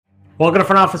Welcome to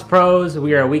Front Office Pros.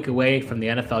 We are a week away from the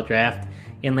NFL Draft,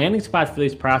 and landing spots for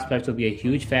these prospects will be a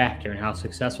huge factor in how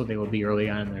successful they will be early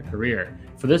on in their career.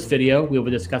 For this video, we will be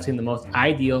discussing the most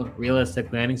ideal,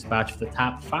 realistic landing spots for the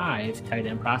top 5 tight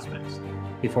end prospects.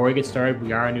 Before we get started,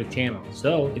 we are a new channel,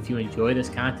 so if you enjoy this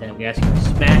content, we ask you to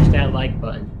smash that like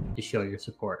button to show your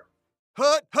support.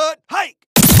 Hike!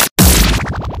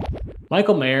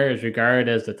 Michael Mayer is regarded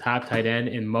as the top tight end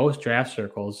in most draft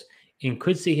circles and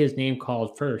could see his name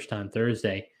called first on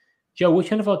Thursday. Joe, which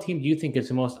NFL team do you think is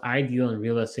the most ideal and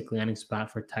realistic landing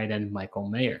spot for tight end Michael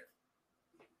Mayer?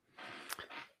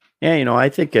 Yeah, I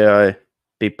think it'd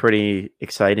be pretty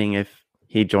exciting if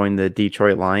he joined the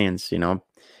Detroit Lions,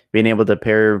 being able to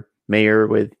pair Mayer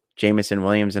with Jamison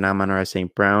Williams and Amon-Ra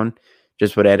St. Brown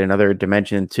just would add another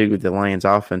dimension to the Lions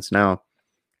offense. Now,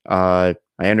 I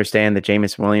understand that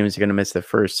Jamison Williams is going to miss the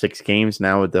first 6 games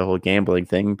now with the whole gambling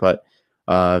thing, but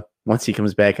once he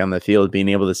comes back on the field, being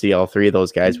able to see all 3 of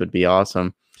those guys would be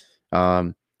awesome.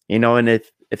 And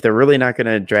if they're really not going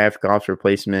to draft Goff's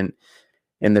replacement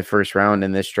in the first round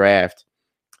in this draft,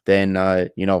 then,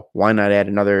 why not add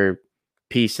another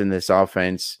piece in this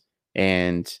offense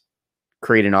and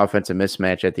create an offensive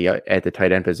mismatch at the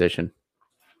tight end position?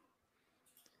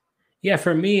 Yeah,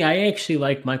 for me, I actually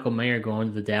like Michael Mayer going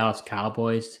to the Dallas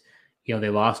Cowboys. They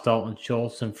lost Dalton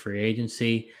Schultz in free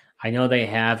agency. I know they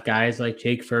have guys like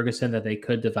Jake Ferguson that they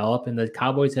could develop, and the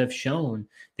Cowboys have shown,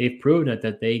 they've proven it,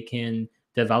 that they can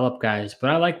develop guys.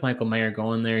 But I like Michael Mayer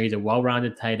going there. He's a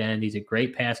well-rounded tight end. He's a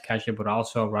great pass catcher, but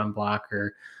also a run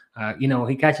blocker.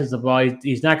 He catches the ball.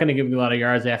 He's not going to give you a lot of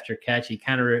yards after catch.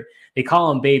 They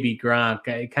call him Baby Gronk.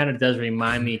 It kind of does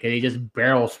remind me because he just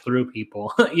barrels through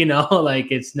people.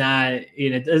 It's not.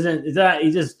 It doesn't. It's not.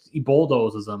 He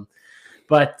bulldozes them.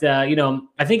 But, I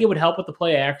think it would help with the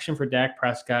play action for Dak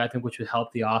Prescott, I think, which would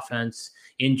help the offense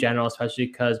in general, especially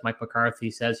because Mike McCarthy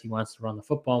says he wants to run the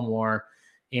football more.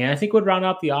 And I think it would round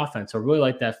out the offense. So I really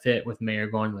like that fit with Mayer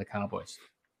going to the Cowboys.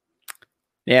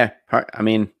 Yeah,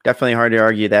 definitely hard to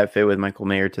argue that fit with Michael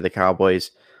Mayer to the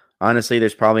Cowboys. Honestly,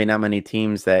 there's probably not many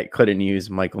teams that couldn't use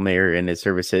Michael Mayer in his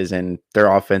services, and their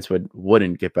offense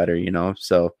wouldn't get better,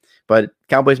 So, but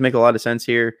Cowboys make a lot of sense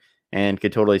here and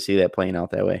could totally see that playing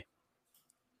out that way.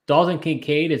 Dalton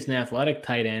Kincaid is an athletic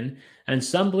tight end, and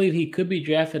some believe he could be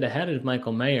drafted ahead of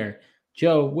Michael Mayer.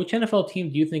 Joe, which NFL team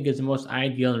do you think is the most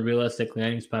ideal and realistic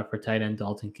landing spot for tight end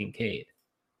Dalton Kincaid?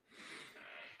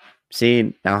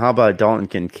 See, now how about Dalton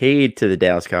Kincaid to the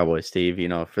Dallas Cowboys, Steve?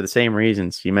 For the same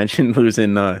reasons. You mentioned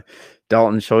losing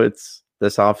Dalton Schultz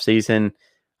this offseason.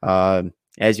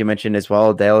 As you mentioned as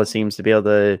well, Dallas seems to be able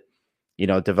to,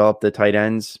 develop the tight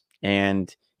ends.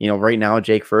 And, right now,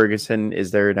 Jake Ferguson is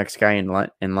their next guy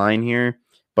in line here.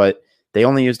 But they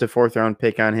only used a 4th-round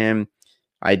pick on him.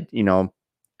 I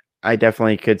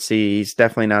definitely could see he's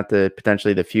definitely not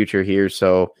potentially the future here.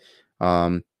 So,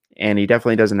 and he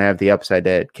definitely doesn't have the upside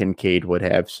that Kincaid would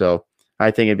have. So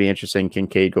I think it'd be interesting.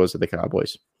 Kincaid goes to the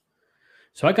Cowboys.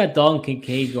 So I got Dalton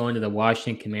Kincaid going to the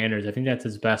Washington Commanders. I think that's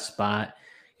his best spot.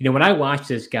 When I watch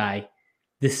this guy,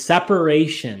 the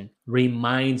separation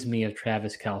reminds me of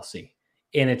Travis Kelce.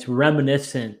 And it's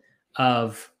reminiscent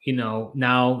of,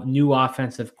 now new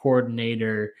offensive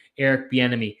coordinator Eric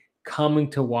Bieniemy coming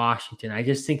to Washington. I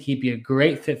just think he'd be a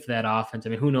great fit for that offense.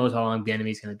 Who knows how long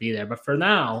Bieniemy's going to be there. But for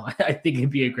now, I think he'd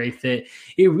be a great fit.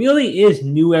 It really is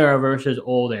new era versus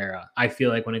old era, I feel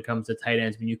like, when it comes to tight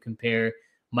ends, when you compare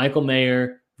Michael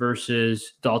Mayer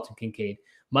versus Dalton Kincaid.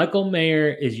 Michael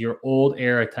Mayer is your old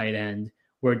era tight end,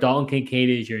 where Dalton Kincaid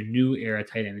is your new era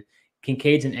tight end.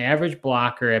 Kincaid's an average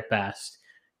blocker at best,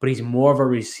 but he's more of a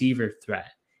receiver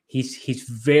threat. He's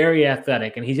very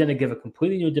athletic, and he's going to give a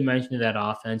completely new dimension to that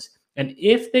offense. And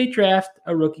if they draft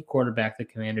a rookie quarterback, the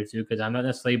Commanders do, because I'm not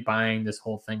necessarily buying this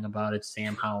whole thing about it's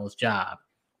Sam Howell's job,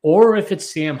 or if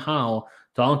it's Sam Howell,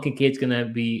 Dalton Kincaid's going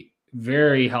to be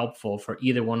very helpful for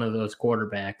either one of those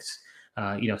quarterbacks,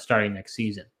 starting next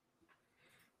season.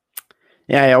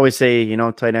 Yeah, I always say,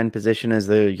 tight end position is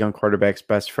the young quarterback's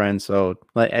best friend. So,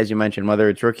 as you mentioned, whether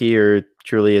it's rookie or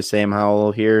truly a Sam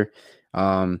Howell here,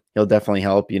 he'll definitely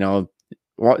help.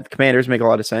 Commanders make a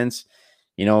lot of sense.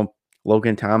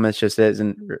 Logan Thomas just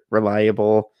isn't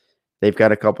reliable. They've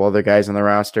got a couple other guys on the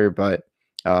roster, but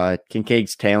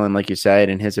Kincaid's talent, like you said,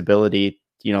 and his ability,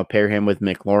 pair him with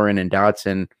McLaurin and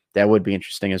Dotson, that would be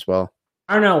interesting as well.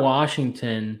 Darnell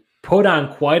Washington put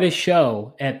on quite a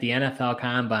show at the NFL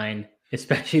Combine,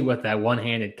 especially with that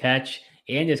one-handed catch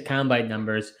and his combine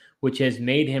numbers, which has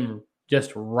made him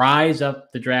just rise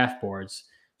up the draft boards.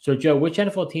 So, Joe, which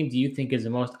NFL team do you think is the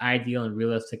most ideal and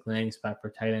realistic landing spot for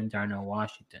tight end Darnell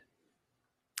Washington?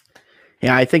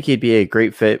 Yeah, I think he'd be a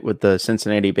great fit with the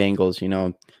Cincinnati Bengals.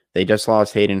 They just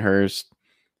lost Hayden Hurst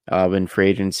in free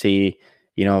agency.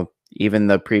 Even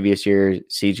the previous year,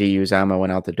 CG Uzama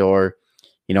went out the door.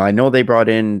 I know they brought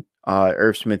in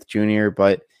Irv Smith Jr.,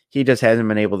 but he just hasn't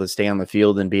been able to stay on the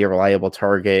field and be a reliable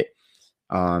target.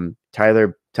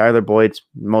 Tyler Boyd's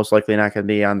most likely not going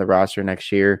to be on the roster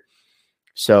next year.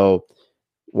 So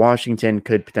Washington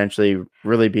could potentially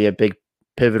really be a big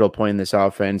pivotal point in this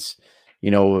offense.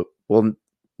 We're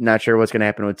not sure what's going to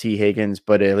happen with T. Higgins,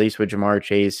 but at least with Jamar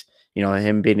Chase,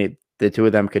 him being the two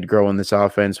of them could grow in this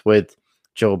offense with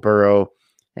Joe Burrow,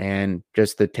 and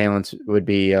just the talents would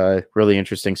be a really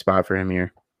interesting spot for him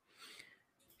here.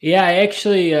 Yeah, I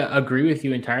actually agree with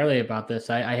you entirely about this.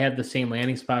 I had the same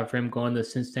landing spot for him going to the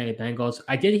Cincinnati Bengals.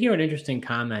 I did hear an interesting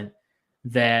comment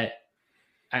that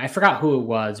I forgot who it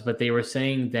was, but they were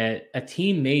saying that a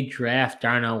team may draft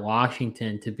Darnell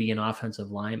Washington to be an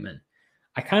offensive lineman.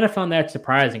 I kind of found that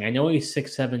surprising. I know he's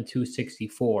 6'7",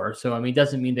 264, so it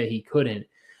doesn't mean that he couldn't.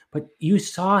 But you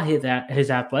saw his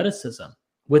athleticism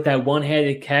with that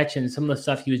one-handed catch and some of the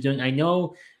stuff he was doing. I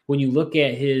know when you look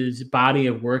at his body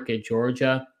of work at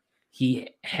Georgia, he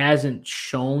hasn't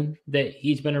shown that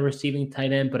he's been a receiving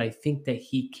tight end, but I think that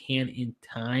he can in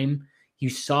time. You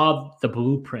saw the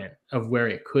blueprint of where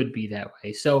it could be that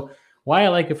way. So why I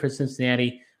like it for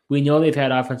Cincinnati, we know they've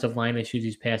had offensive line issues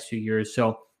these past few years. So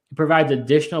it provides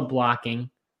additional blocking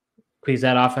because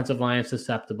that offensive line is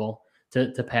susceptible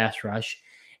to pass rush.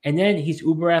 And then he's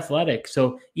uber athletic.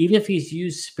 So even if he's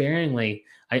used sparingly,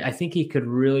 I think he could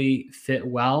really fit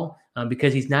well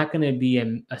because he's not going to be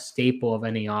a staple of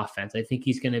any offense. I think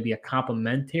he's going to be a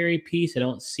complementary piece. I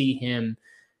don't see him,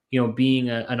 being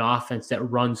an offense that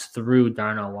runs through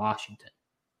Darnell Washington.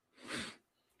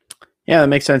 Yeah, that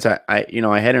makes sense. I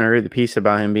hadn't heard the piece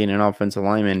about him being an offensive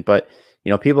lineman, but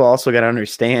people also got to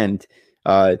understand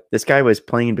this guy was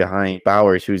playing behind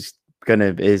Bowers, who's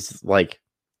is like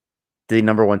the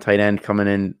number one tight end coming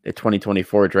in the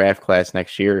 2024 draft class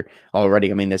next year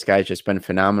already. This guy's just been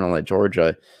phenomenal at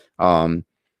Georgia.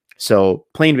 So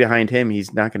playing behind him,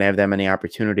 he's not going to have that many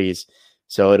opportunities.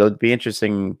 So it'll be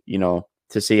interesting,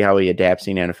 to see how he adapts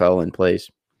in the NFL and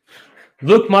plays.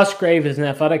 Luke Musgrave is an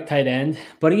athletic tight end,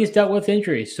 but he's dealt with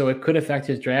injuries, so it could affect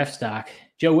his draft stock.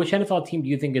 Joe, which NFL team do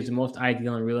you think is the most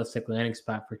ideal and realistic landing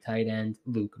spot for tight end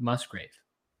Luke Musgrave?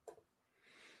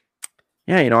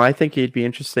 Yeah, I think it'd be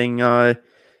interesting to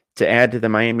add to the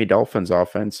Miami Dolphins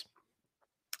offense.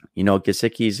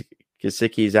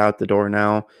 Gesicki's out the door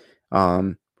now.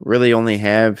 Really only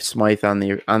have Smythe on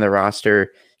the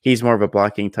roster. He's more of a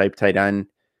blocking type tight end.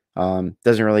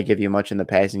 Doesn't really give you much in the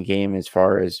passing game as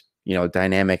far as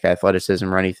dynamic athleticism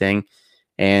or anything.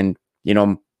 And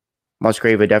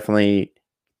Musgrave would definitely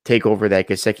take over that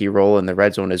Gesicki role in the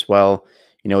red zone as well.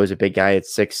 He's a big guy at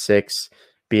 6'6",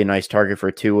 be a nice target for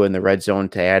Tua in the red zone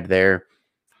to add there,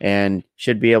 and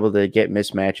should be able to get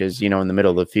mismatches, in the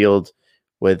middle of the field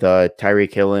with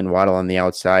Tyreek Hill and Waddle on the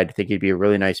outside. I think he'd be a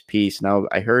really nice piece. Now,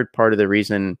 I heard part of the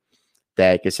reason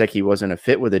that Gesicki wasn't a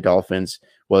fit with the Dolphins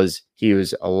was he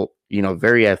was a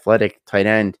very athletic tight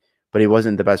end, but he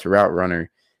wasn't the best route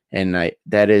runner, and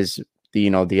that is the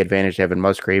advantage to having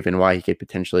Musgrave and why he could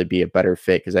potentially be a better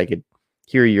fit. Because I could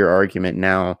hear your argument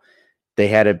now. They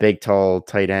had a big, tall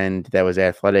tight end that was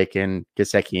athletic, and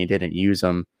Gesicki didn't use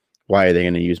him. Why are they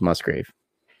going to use Musgrave?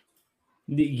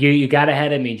 You got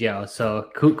ahead of me, Joe. So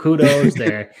kudos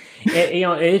there.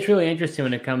 It's really interesting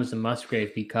when it comes to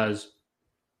Musgrave because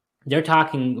they're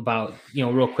talking about,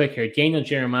 real quick here, Daniel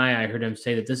Jeremiah, I heard him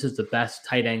say that this is the best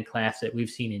tight end class that we've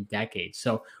seen in decades.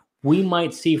 So we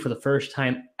might see for the first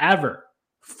time ever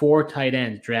 4 tight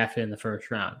ends drafted in the first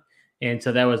round. And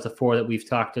so that was the 4 that we've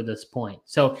talked to this point.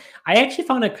 So I actually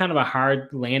found it kind of a hard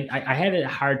I had a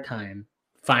hard time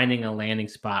finding a landing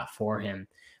spot for him.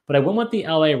 But I went with the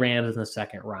LA Rams in the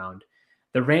second round.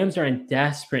 The Rams are in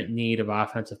desperate need of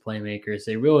offensive playmakers.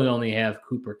 They really only have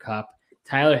Cooper Kupp.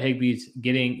 Tyler Higbee's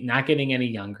not getting any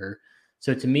younger.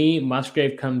 So to me,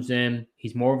 Musgrave comes in.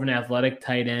 He's more of an athletic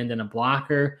tight end and a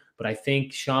blocker, but I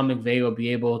think Sean McVay will be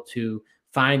able to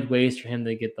find ways for him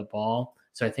to get the ball.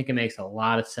 So I think it makes a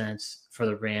lot of sense for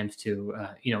the Rams to,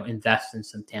 invest in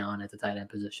some talent at the tight end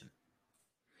position.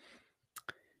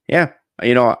 Yeah.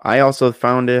 I also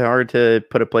found it hard to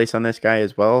put a place on this guy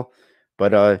as well,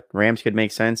 but Rams could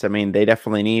make sense. They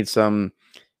definitely need some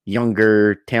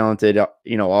younger, talented,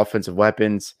 offensive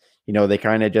weapons. They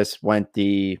kind of just went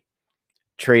the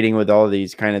trading with all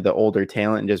these kind of the older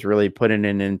talent and just really putting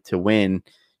it in to win.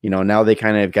 Now they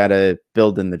kind of got to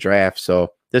build in the draft.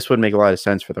 So this would make a lot of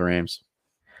sense for the Rams.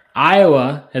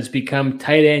 Iowa has become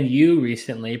tight end U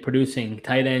recently, producing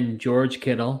tight end George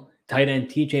Kittle, tight end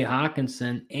TJ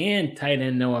Hawkinson, and tight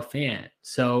end Noah Fant.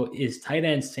 So is tight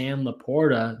end Sam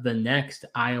Laporta the next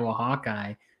Iowa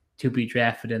Hawkeye to be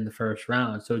drafted in the first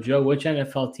round? So, Joe, which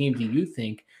NFL team do you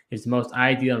think is the most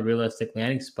ideal and realistic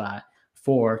landing spot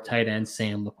for tight end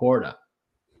Sam Laporta?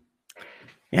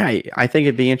 Yeah, I think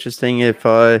it'd be interesting if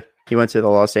he went to the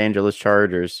Los Angeles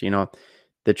Chargers.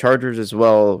 The Chargers as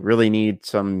well really need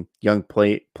some young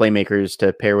playmakers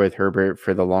to pair with Herbert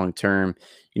for the long term.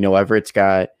 Everett's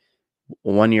got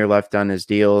 1 year left on his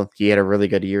deal. He had a really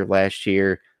good year last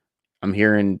year. I'm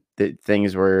hearing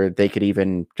things where they could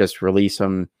even just release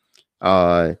him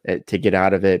to get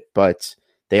out of it. But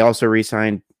they also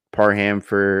re-signed Parham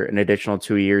for an additional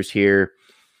 2 years here.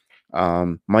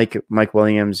 Mike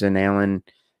Williams and Allen,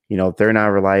 they're not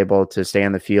reliable to stay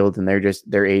on the field, and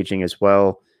they're aging as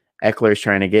well. Eckler's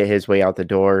trying to get his way out the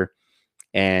door.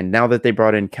 And now that they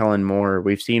brought in Kellen Moore,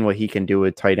 we've seen what he can do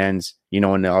with tight ends, in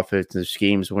the offensive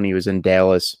schemes when he was in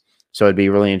Dallas. So it'd be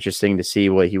really interesting to see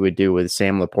what he would do with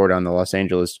Sam Laporta on the Los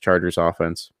Angeles Chargers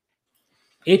offense.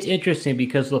 It's interesting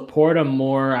because Laporta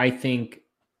more, I think,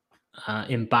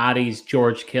 embodies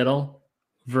George Kittle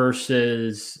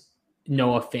versus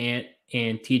Noah Fant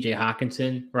and TJ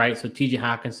Hawkinson, right? So TJ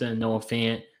Hawkinson and Noah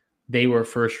Fant, they were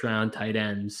first-round tight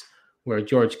ends, where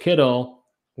George Kittle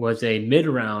was a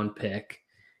mid-round pick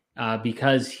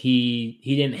because he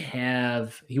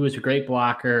was a great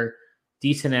blocker,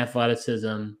 decent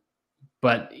athleticism,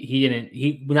 but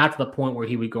he not to the point where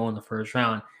he would go in the first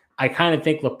round. I kind of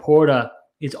think Laporta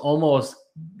is almost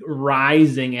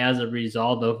rising as a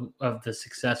result of the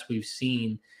success we've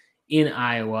seen in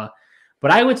Iowa.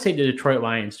 But I would say the Detroit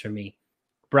Lions for me.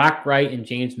 Brock Wright and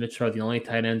James Mitchell are the only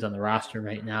tight ends on the roster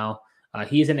right now.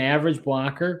 He's an average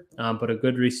blocker, but a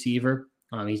good receiver.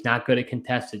 He's not good at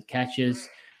contested catches,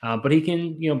 but he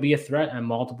can, be a threat on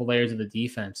multiple layers of the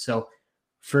defense. So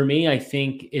for me, I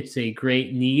think it's a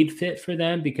great need fit for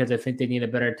them because I think they need a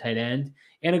better tight end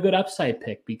and a good upside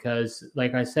pick because,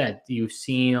 like I said, you've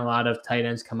seen a lot of tight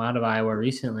ends come out of Iowa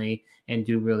recently and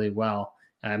do really well.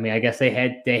 I mean, I guess they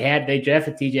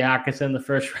drafted TJ Hawkinson in the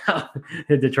first round.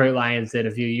 The Detroit Lions did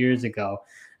a few years ago,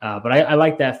 but I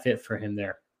like that fit for him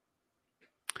there.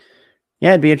 Yeah,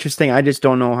 it'd be interesting. I just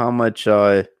don't know how much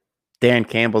Dan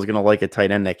Campbell's going to like a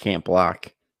tight end that can't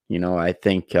block. I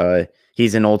think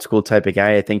he's an old school type of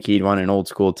guy. I think he'd want an old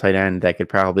school tight end that could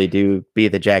probably be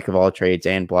the jack of all trades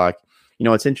and block.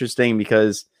 It's interesting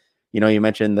because, you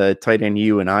mentioned the tight end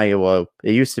in Iowa.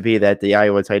 It used to be that the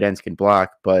Iowa tight ends can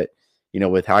block, but,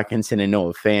 with Hawkinson and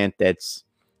Noah Fant, that's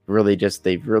really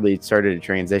they've really started to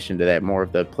transition to that more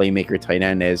of the playmaker tight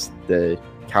end as the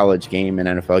college game and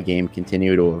NFL game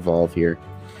continue to evolve here.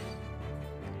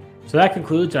 So that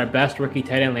concludes our best rookie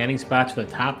tight end landing spots for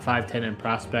the top 5 tight end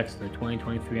prospects in the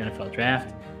 2023 NFL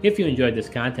Draft. If you enjoyed this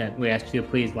content, we ask you to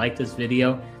please like this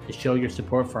video to show your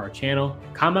support for our channel.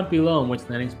 Comment below on which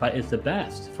landing spot is the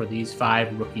best for these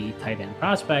 5 rookie tight end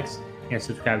prospects, and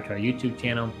subscribe to our YouTube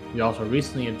channel. We also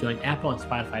recently have joined Apple and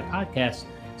Spotify podcasts,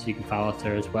 so you can follow us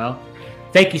there as well.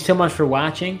 Thank you so much for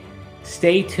watching.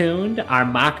 Stay tuned. Our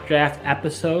mock draft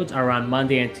episodes are on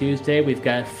Monday and Tuesday. We've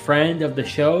got a friend of the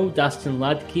show, Dustin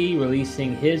Ludke,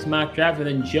 releasing his mock draft. And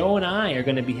then Joe and I are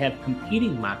going to have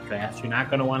competing mock drafts. You're not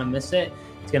going to want to miss it.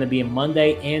 It's going to be a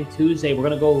Monday and Tuesday. We're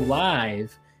going to go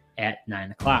live at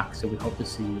 9 o'clock. So we hope to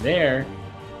see you there.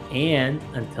 And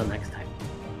until next time.